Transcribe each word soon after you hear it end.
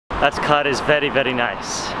That car is very, very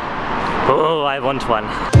nice. Oh, I want one.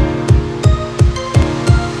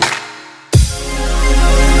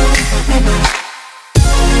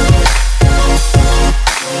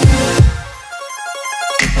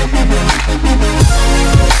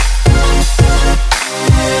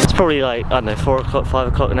 It's probably like, I don't know, 4 o'clock, 5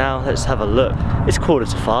 o'clock now. Let's have a look. It's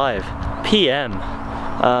 4:45 p.m.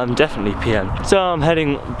 Definitely p.m. So I'm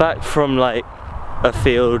heading back from like a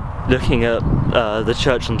field looking at the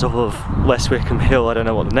church on top of West Wickham Hill. I don't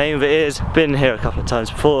know what the name of it is. Been here a couple of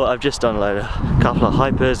times before. I've just done a couple of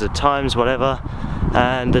hypers at times, whatever.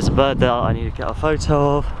 And there's a bird there I need to get a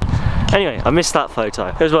photo of. Anyway, I missed that photo.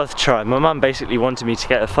 It was worth a try. My mum basically wanted me to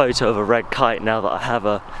get a photo of a red kite now that I have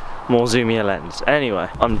a more zoomier lens. Anyway,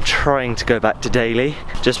 I'm trying to go back to daily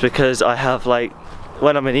just because I have like,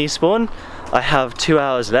 when I'm in Eastbourne, I have 2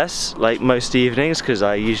 hours less, like most evenings, because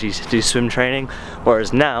I usually do swim training,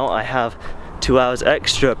 whereas now I have 2 hours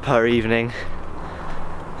extra per evening.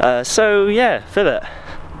 So yeah, fill it.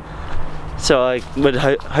 So I would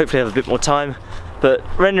hopefully have a bit more time, but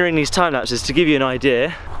rendering these time lapses, to give you an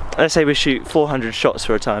idea, let's say we shoot 400 shots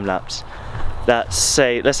for a time lapse. Let's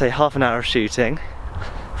say half an hour of shooting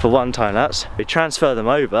for one time lapse. We transfer them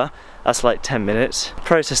over. That's like 10 minutes.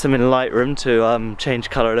 Process them in LightRoom to change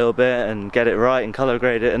colour a little bit and get it right and colour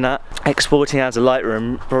grade it and that. Exporting out of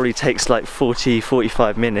LightRoom probably takes like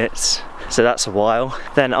 40-45 minutes, so that's a while.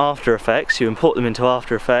 Then AfterEffects, you import them into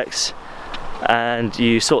AfterEffects and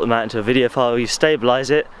you sort them out into a video file, you stabilise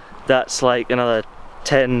it. That's like another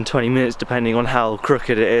 10-20 minutes depending on how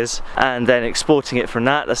crooked it is, and then exporting it from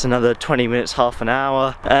that's another 20 minutes, half an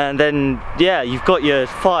hour, and then yeah, you've got your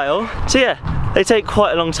file. So yeah, they take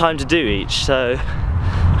quite a long time to do each, so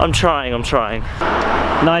I'm trying.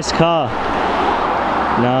 Nice car.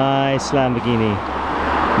 Nice Lamborghini.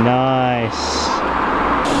 Nice.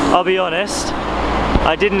 I'll be honest,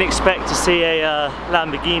 I didn't expect to see a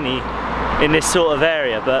Lamborghini in this sort of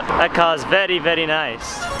area, but that car's very, very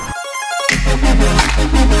nice.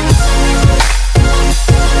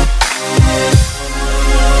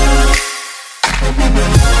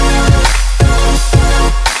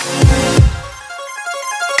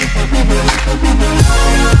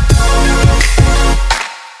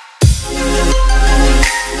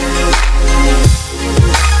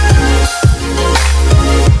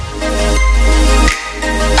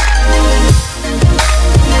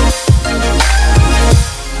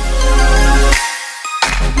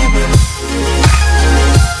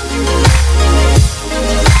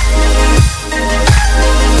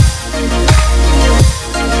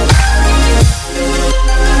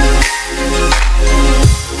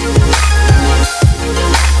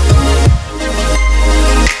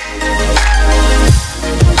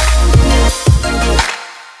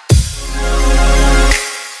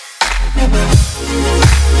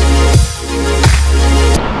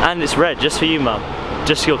 And it's red, just for you, Mum.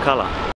 Just your colour.